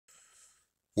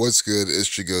What's good? It's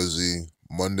Chigozy.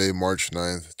 Monday, March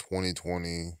 9th,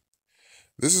 2020.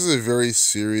 This is a very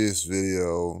serious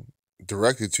video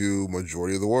directed to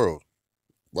majority of the world.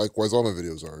 Likewise, all my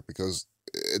videos are, because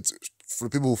it's for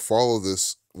people who follow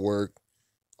this work.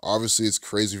 Obviously, it's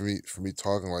crazy for me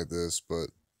talking like this, but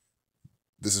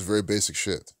this is very basic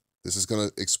shit. This is gonna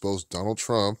expose Donald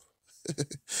Trump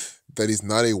that he's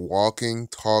not a walking,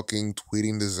 talking,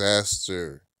 tweeting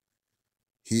disaster.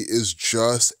 He is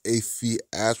just a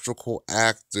theatrical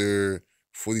actor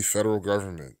for the federal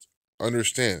government.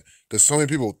 Understand? Because so many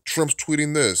people, Trump's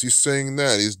tweeting this, he's saying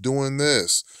that, he's doing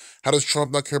this. How does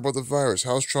Trump not care about the virus?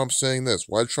 How is Trump saying this?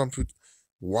 Why Trump?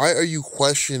 Why are you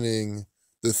questioning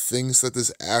the things that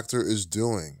this actor is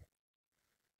doing?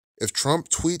 If Trump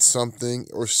tweets something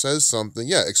or says something,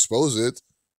 yeah, expose it.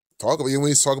 Talk about it. When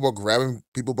he's talking about grabbing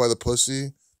people by the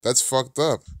pussy, that's fucked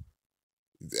up.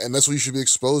 And that's what you should be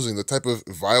exposing, the type of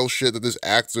vile shit that this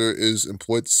actor is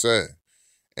employed to say.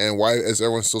 And why is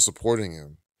everyone still supporting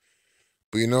him?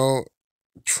 But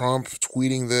Trump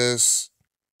tweeting this,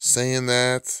 saying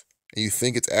that, and you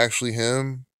think it's actually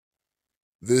him,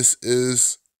 this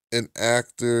is an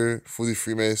actor for the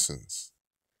Freemasons.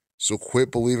 So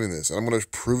quit believing this. And I'm going to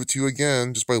prove it to you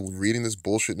again just by reading this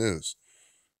bullshit news.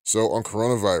 So on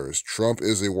coronavirus, Trump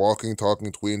is a walking,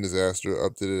 talking, tweeting disaster,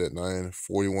 updated at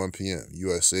 9:41 p.m.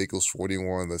 USA equals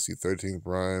 41, that's the 13th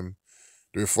prime.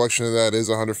 The reflection of that is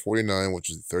 149,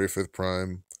 which is the 35th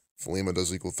prime. Philema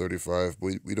does equal 35,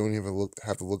 but we don't even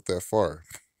have to look that far.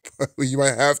 You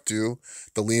might have to.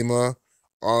 The Lima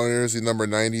honors the number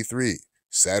 93.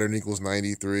 Saturn equals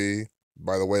 93.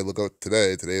 By the way, look out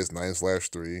today. Today is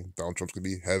 9/3. Donald Trump's going to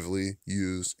be heavily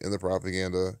used in the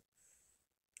propaganda.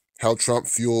 How Trump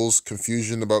fuels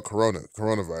confusion about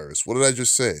coronavirus. What did I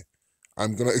just say?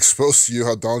 I'm going to expose to you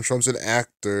how Donald Trump's an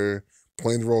actor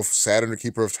playing the role of Saturn, the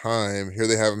keeper of time. Here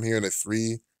they have him here in a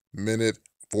 3-minute,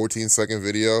 14-second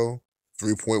video,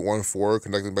 3.14,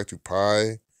 connecting back to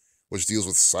pi, which deals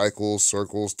with cycles,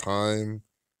 circles, time.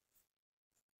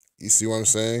 You see what I'm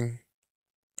saying?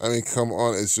 I mean, come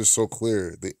on, it's just so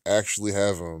clear. They actually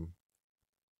have him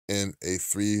in a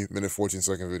 3-minute,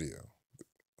 14-second video.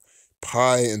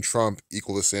 Pi and Trump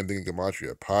equal the same thing in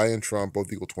Gematria. Pi and Trump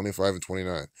both equal 25 and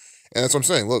 29. And that's what I'm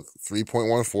saying. Look,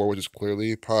 3.14, which is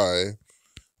clearly pi.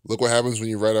 Look what happens when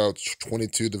you write out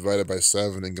 22 divided by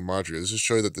 7 in Gematria. This just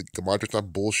shows you that the Gematria is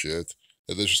not bullshit.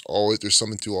 That there's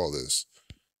something to all this.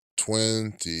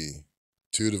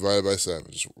 22 divided by 7.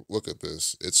 Just look at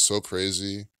this. It's so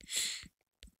crazy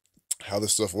how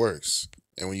this stuff works.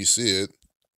 And when you see it,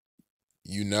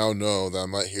 you now know that I'm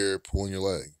not here pulling your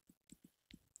leg.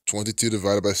 22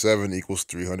 divided by 7 equals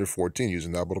 314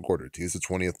 using alphabetical order. T is the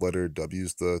 20th letter, W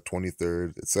is the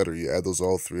 23rd, etc. You add those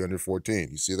all, 314.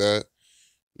 You see that?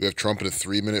 We have Trump in a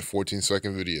 3-minute,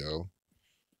 14-second video.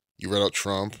 You write out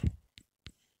Trump.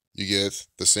 You get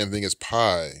the same thing as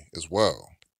pi as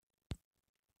well.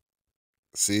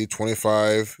 See,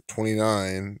 25,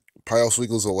 29. Pi also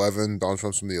equals 11. Donald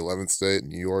Trump's from the 11th state,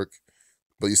 New York.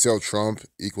 But you see how Trump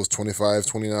equals 25,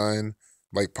 29,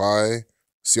 like pi.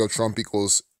 See how Trump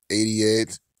equals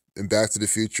 88. In Back to the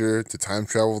Future, to time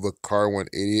travel, the car went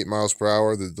 88 miles per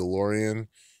hour, the DeLorean.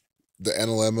 The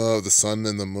analemma of the sun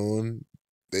and the moon,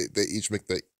 they each make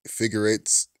the figure 8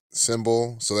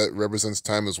 symbol, so that represents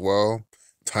time as well.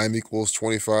 Time equals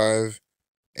 25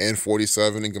 and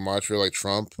 47 in Gematria, like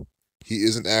Trump. He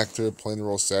is an actor playing the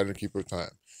role of Saturn, keeper of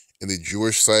time. In the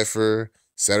Jewish cipher,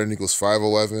 Saturn equals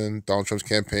 511. Donald Trump's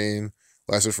campaign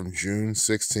lasted from June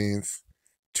 16th,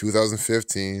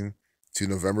 2015 to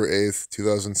November 8th,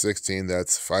 2016.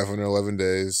 That's 511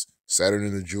 days. Saturn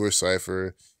in the Jewish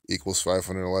cipher equals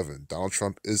 511. Donald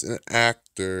Trump is an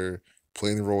actor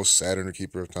playing the role of Saturn, the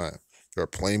keeper of time. There are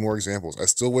plenty more examples. I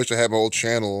still wish I had my old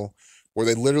channel where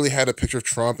they literally had a picture of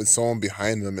Trump and someone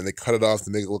behind them, and they cut it off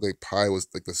to make it look like pi was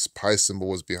like the pi symbol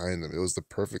was behind them. It was the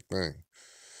perfect thing.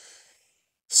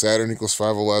 Saturn equals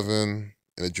 511.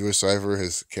 In a Jewish cipher,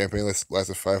 his campaign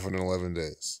lasted 511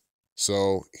 days.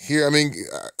 So here, I mean,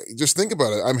 just think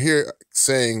about it. I'm here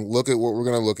saying, look at what we're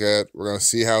going to look at. We're going to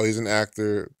see how he's an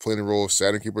actor playing the role of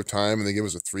Saturn Keeper of Time, and they give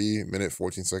us a 3-minute,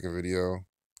 14-second video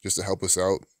just to help us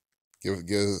out, give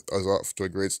us off to a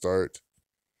great start.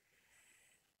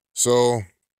 So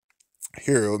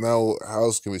here, now, how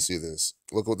else can we see this?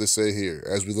 Look what they say here.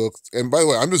 As we look, and by the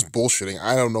way, I'm just bullshitting.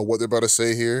 I don't know what they're about to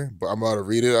say here, but I'm about to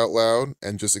read it out loud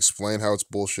and just explain how it's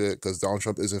bullshit, because Donald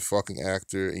Trump is a fucking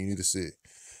actor, and you need to see.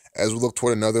 As we look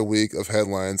toward another week of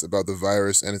headlines about the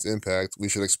virus and its impact, we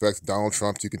should expect Donald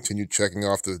Trump to continue checking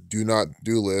off the do not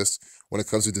do list when it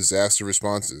comes to disaster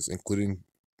responses, including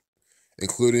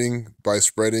including by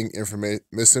spreading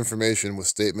misinformation with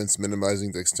statements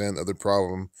minimizing the extent of the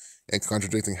problem and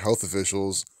contradicting health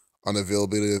officials on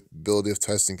availability of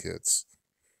testing kits.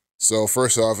 So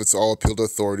first off, it's all appeal to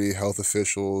authority, health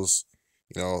officials,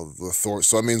 so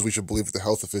that means we should believe what the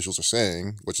health officials are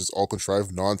saying, which is all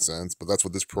contrived nonsense, but that's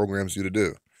what this programs you to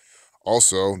do.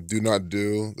 Also, do not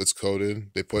do, that's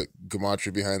coded. They put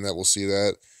gematria behind that, we'll see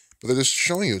that. But they're just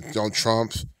showing you Donald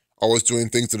Trump always doing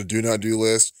things to the do not do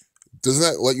list. Doesn't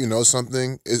that let you know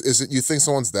something? Is it you think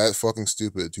someone's that fucking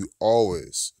stupid to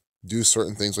always do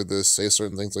certain things like this, say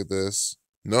certain things like this?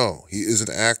 No, he is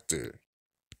an actor.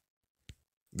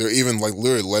 They're even like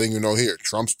literally letting you know here,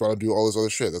 Trump's about to do all this other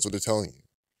shit. That's what they're telling you.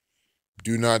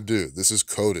 Do not do. This is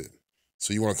coded.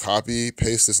 So you want to copy,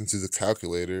 paste this into the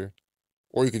calculator,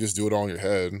 or you can just do it all in your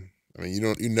head. I mean,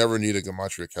 you never need a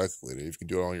gematria calculator if you can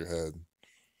do it all in your head.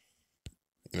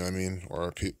 You know what I mean? Or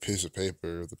a piece of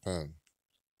paper with a pen.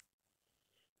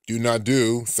 Do not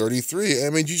do 33. I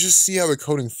mean, you just see how they're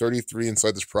coding 33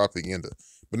 inside this propaganda.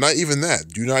 But not even that.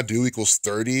 Do not do equals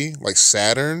 30, like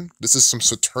Saturn. This is some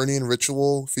Saturnian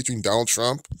ritual featuring Donald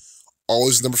Trump.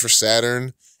 Always number for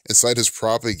Saturn inside his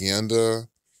propaganda.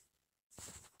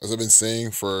 As I've been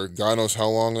saying for God knows how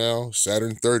long now,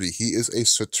 Saturn 30. He is a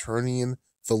Saturnian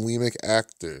thelemic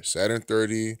actor. Saturn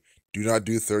 30, do not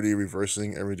do 30,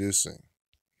 reversing and reducing.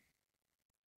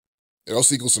 It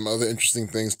also equals some other interesting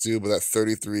things too, but that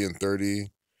 33 and 30 are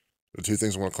the two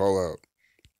things I want to call out.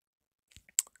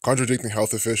 Contradicting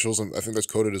health officials, and I think that's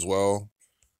coded as well.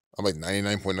 I'm like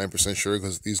 99.9% sure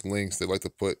because these links, they like to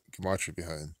put gematria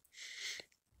behind.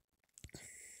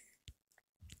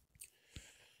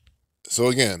 So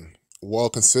again, while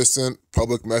consistent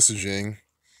public messaging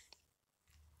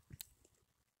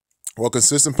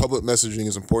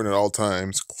is important at all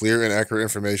times, clear and accurate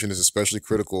information is especially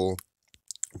critical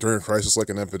during a crisis like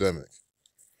an epidemic.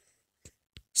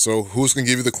 So who's going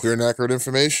to give you the clear and accurate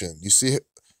information? You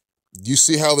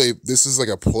see how this is like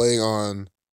a play on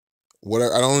what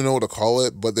I don't even know what to call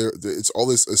it, but it's all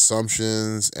these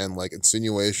assumptions and like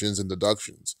insinuations and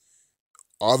deductions.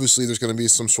 Obviously, there's going to be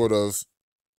some sort of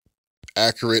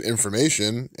accurate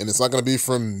information, and it's not going to be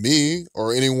from me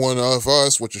or any one of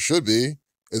us, which it should be.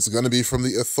 It's going to be from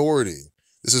the authority.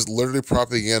 This is literally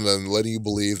propaganda and letting you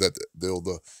believe that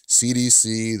the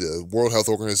CDC, the World Health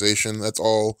Organization, that's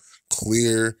all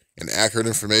clear and accurate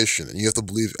information, and you have to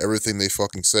believe everything they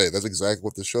fucking say. That's exactly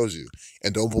what this shows you.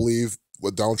 And don't believe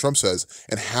what Donald Trump says.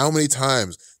 And how many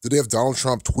times do they have Donald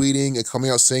Trump tweeting and coming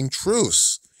out saying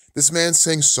truths? This man's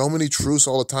saying so many truths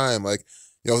all the time, like,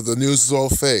 the news is all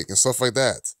fake and stuff like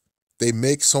that. They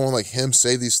make someone like him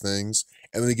say these things,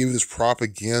 and then they give you this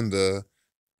propaganda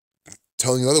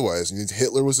telling you otherwise. And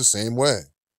Hitler was the same way.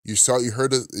 You saw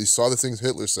the things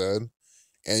Hitler said,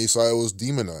 and you saw it was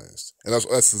demonized. And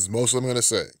that's most I'm gonna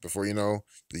say before the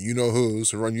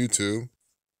who's who run YouTube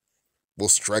will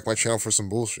strike my channel for some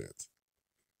bullshit.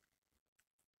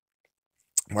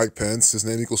 Mike Pence, his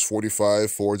name equals 45,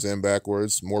 forwards and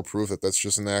backwards. More proof that that's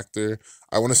just an actor.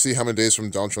 I want to see how many days from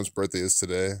Donald Trump's birthday is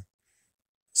today.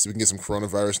 See if we can get some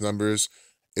coronavirus numbers.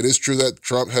 It is true that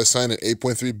Trump has signed an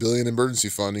 $8.3 billion emergency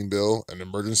funding bill. An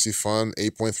emergency fund,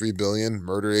 $8.3 billion.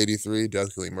 Murder 83,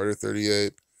 death killing murder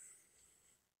 38.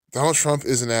 Donald Trump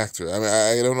is an actor. I mean,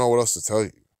 I don't know what else to tell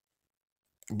you.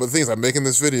 But the thing is, I'm making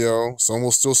this video. Some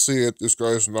will still see it. This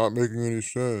guy's not making any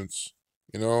sense.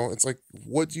 It's like,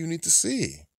 what do you need to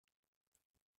see?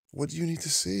 What do you need to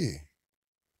see?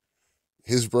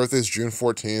 His birthday is June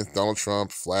 14th. Donald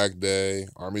Trump, Flag Day,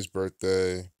 Army's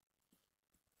birthday.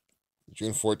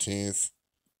 June 14th.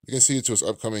 You can see it to his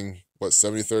upcoming,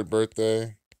 73rd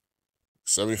birthday?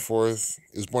 74th?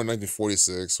 He was born in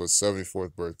 1946, so it's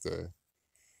 74th birthday.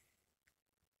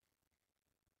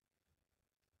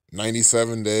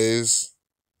 97 days.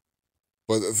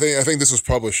 But I think this was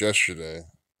published yesterday.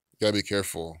 You gotta be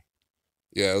careful.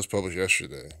 Yeah, it was published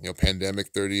yesterday. Pandemic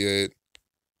 38.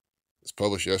 It's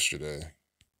published yesterday.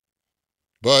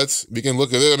 But we can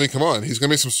look at it. I mean, come on. He's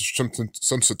gonna make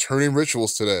some Saturnian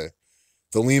rituals today.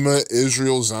 Thelema,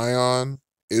 Israel, Zion.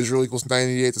 Israel equals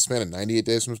 98. The span of 98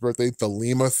 days from his birthday.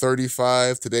 Thelema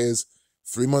 35. Today is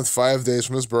 3 months, 5 days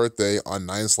from his birthday on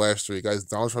 9/3. Guys,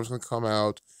 Donald Trump's gonna come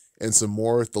out and some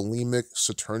more thelemic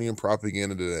Saturnian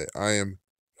propaganda today. I am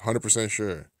 100%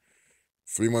 sure.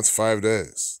 3 months, 5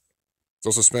 days. It's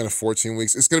also a span of 14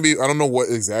 weeks. It's going to be, I don't know what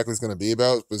exactly it's going to be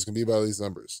about, but it's going to be about these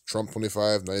numbers. Trump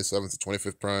 25, 97th to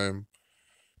 25th prime.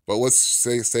 But let's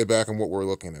stay back on what we're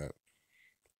looking at.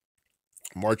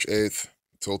 March 8th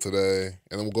till today.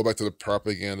 And then we'll go back to the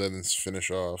propaganda and then finish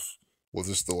off with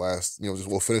just the last,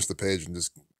 we'll finish the page and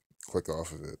just click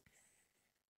off of it.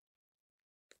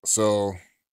 So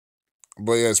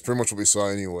But yeah, it's pretty much what we saw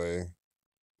anyway.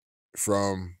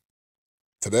 From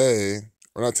today,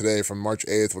 or not today, from March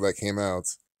 8th, when that came out,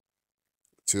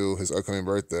 to his upcoming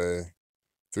birthday.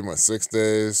 3 months, 6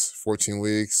 days, 14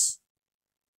 weeks,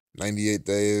 98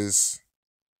 days,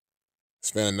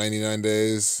 span of 99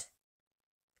 days.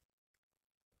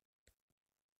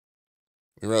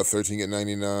 When you're at 13, you get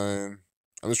 99.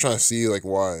 I'm just trying to see, like,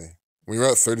 why. When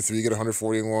you're at 33, you get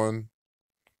 141.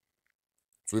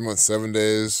 3 months, 7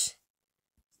 days.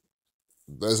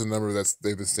 That's a number that's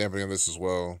they've been stamping on this as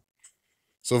well.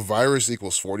 So virus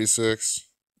equals 46.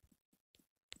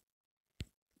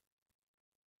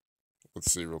 Let's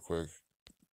see real quick.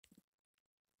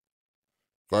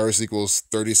 Virus equals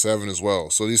 37 as well.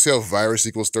 So you see how virus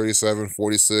equals 37,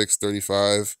 46,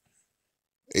 35,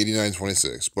 89,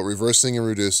 26. But reversing and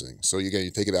reducing. So again,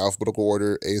 you take it alphabetical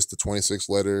order. A is the 26th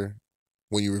letter.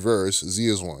 When you reverse, Z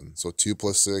is 1. So 2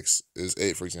 plus 6 is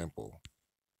 8, for example.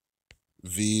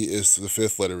 V is the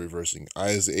 5th letter reversing. I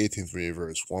is the 18th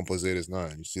reverse. 1 plus 8 is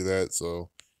 9. You see that?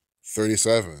 So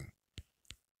 37.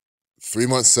 3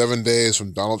 months, 7 days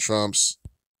from Donald Trump's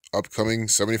upcoming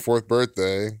 74th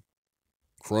birthday.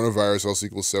 Coronavirus also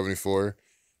equals 74.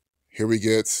 Here we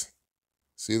get,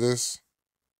 see this?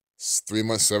 It's 3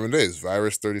 months, 7 days.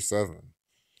 Virus 37.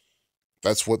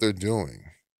 That's what they're doing.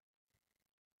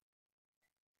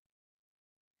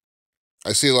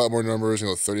 I see a lot more numbers,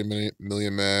 30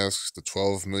 million masks, the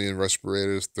 12 million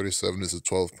respirators, 37 is the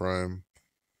 12th prime.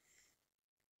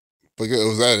 But good,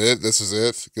 was that it? This is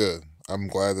it? Good. I'm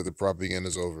glad that the propaganda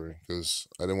is over, because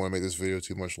I didn't want to make this video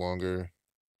too much longer.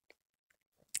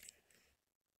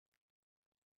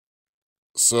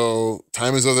 So,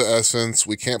 time is of the essence.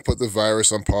 We can't put the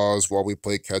virus on pause while we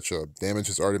play catch up. Damage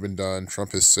has already been done.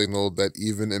 Trump has signaled that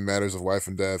even in matters of life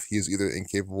and death, he is either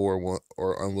incapable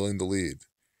or unwilling to lead.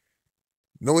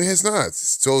 No, he has not.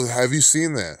 So, have you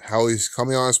seen that? How he's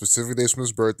coming on specific days from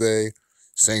his birthday,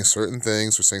 saying certain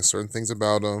things or saying certain things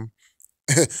about him.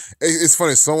 It's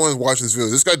funny. Someone watching this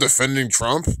video. This guy defending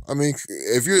Trump. I mean,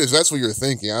 if that's what you're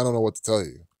thinking, I don't know what to tell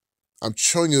you. I'm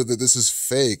showing you that this is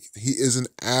fake. He is an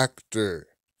actor.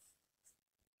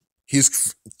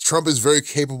 Trump is very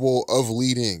capable of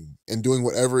leading and doing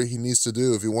whatever he needs to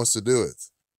do if he wants to do it.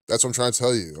 That's what I'm trying to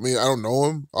tell you. I mean, I don't know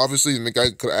him. Obviously, the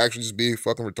guy could actually just be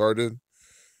fucking retarded.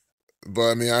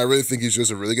 But I mean, I really think he's just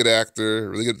a really good actor,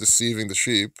 really good at deceiving the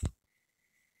sheep.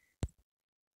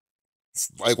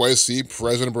 Likewise, see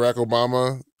President Barack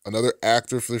Obama, another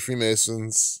actor for the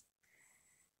Freemasons.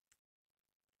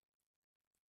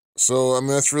 So, I mean,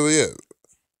 that's really it.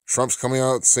 Trump's coming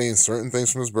out saying certain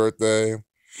things from his birthday.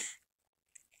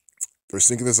 They're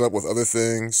syncing this up with other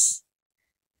things.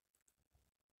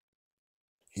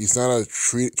 He's not a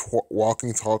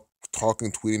walking,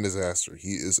 talking, tweeting disaster.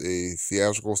 He is a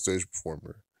theatrical stage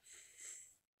performer.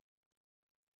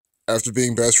 After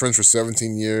being best friends for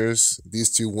 17 years,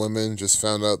 these two women just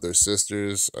found out they're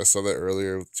sisters. I saw that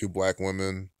earlier with 2 black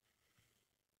women.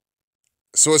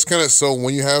 So it's kind of, so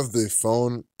when you have the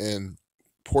phone in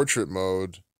portrait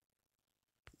mode,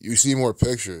 you see more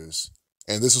pictures.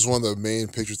 And this is one of the main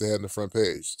pictures they had in the front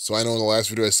page. So I know in the last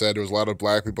video I said there was a lot of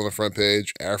black people on the front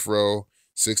page. Afro,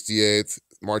 68th,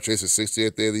 March 8th is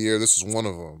 68th day of the year. This is one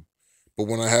of them. But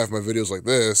when I have my videos like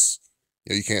this,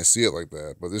 you can't see it like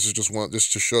that. But this is just one,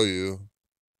 just to show you.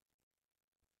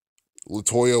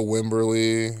 Latoya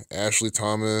Wimberly, Ashley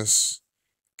Thomas,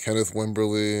 Kenneth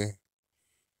Wimberly.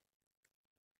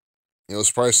 It's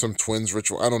probably some twins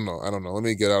ritual. I don't know. Let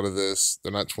me get out of this.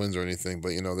 They're not twins or anything, but,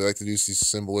 they like to use these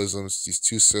symbolisms. These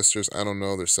 2 sisters, I don't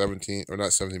know. They're 17, or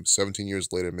not 17, but 17 years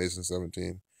later, Mason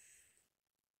 17.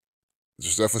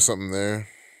 There's definitely something there.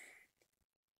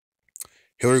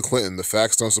 Hillary Clinton, the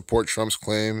facts don't support Trump's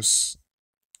claims.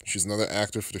 She's another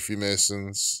actor for the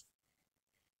Freemasons.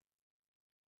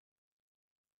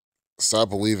 Stop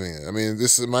believing it. I mean,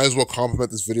 this might as well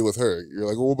compliment this video with her. You're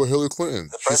like, oh, but Hillary Clinton,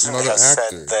 she's another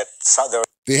actor.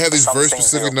 They have these very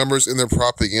specific numbers in their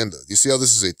propaganda. You see how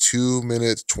this is a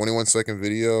 2-minute, 21-second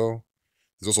video?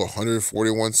 There's also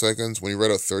 141 seconds. When you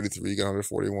read out 33, you get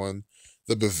 141.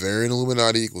 The Bavarian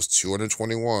Illuminati equals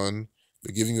 221.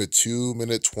 They're giving you a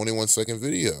 2-minute, 21-second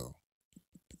video.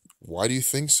 Why do you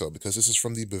think so? Because this is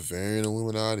from the Bavarian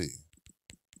Illuminati.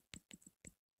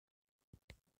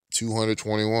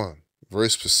 221. Very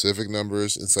specific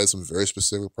numbers inside some very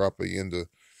specific propaganda.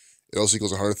 It also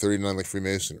equals 139 like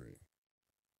Freemasonry.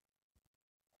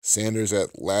 Sanders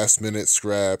at last minute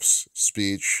scraps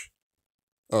speech.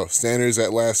 Oh, Sanders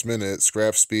at last minute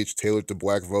scrap speech tailored to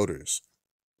black voters.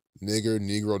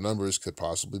 Negro numbers could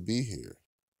possibly be here.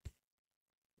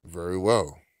 Very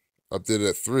well. Updated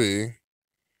at 3.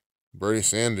 Bernie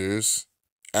Sanders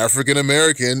African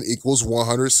American equals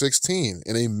 116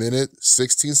 in a minute,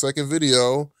 16-second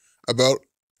video about,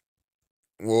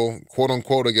 well, quote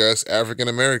unquote, I guess, African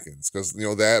Americans. Because,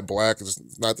 that black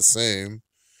is not the same.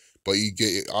 But you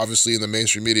get, obviously in the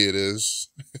mainstream media it is.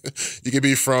 You could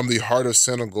be from the heart of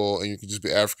Senegal and you could just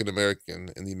be African American,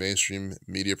 and the mainstream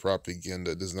media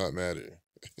propaganda does not matter.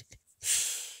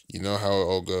 You know how it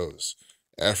all goes.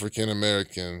 African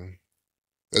American.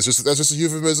 That's just a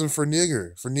euphemism for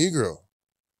nigger, for Negro.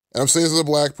 And I'm saying this as a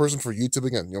black person for YouTube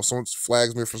again. Someone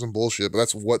flags me for some bullshit, but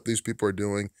that's what these people are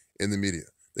doing in the media.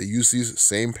 They use these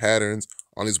same patterns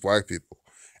on these black people.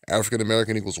 African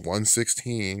American equals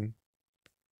 116.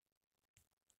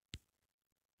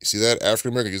 You see that?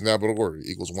 African American is now able to word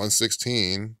equals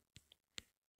 116.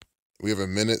 We have a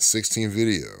minute 16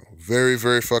 video. Very,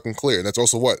 very fucking clear. And that's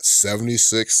also what?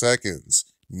 76 seconds.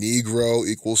 Negro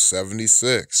equals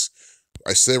 76.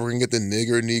 I said we're going to get the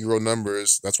Negro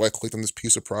numbers. That's why I clicked on this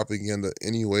piece of propaganda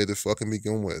anyway to fucking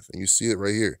begin with. And you see it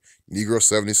right here. Negro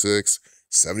 76,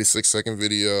 76-second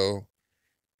video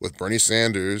with Bernie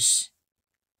Sanders,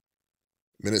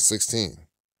 minute 16.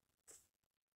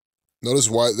 Notice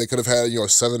why they could have had,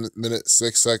 7 minute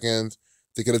 6 second.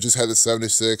 They could have just had the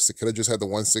 76. They could have just had the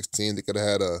 116. They could have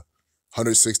had a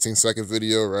 116-second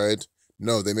video, right?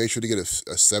 No, they made sure to get a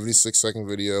 76-second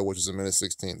video, which is a minute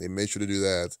 16. They made sure to do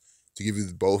that to give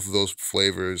you both of those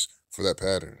flavors for that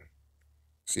pattern.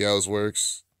 See how this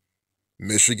works?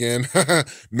 Michigan.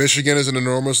 Michigan is an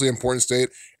enormously important state.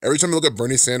 Every time I look at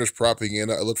Bernie Sanders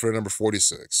propaganda, I look for the number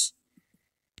 46.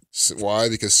 Why?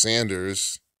 Because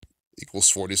Sanders equals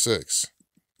 46.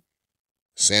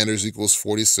 Sanders equals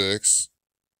 46.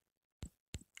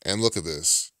 And look at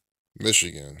this.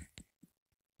 Michigan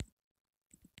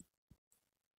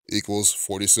equals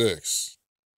 46.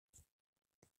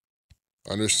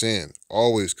 Understand,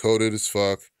 always coded as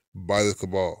fuck by the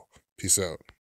cabal. Peace out.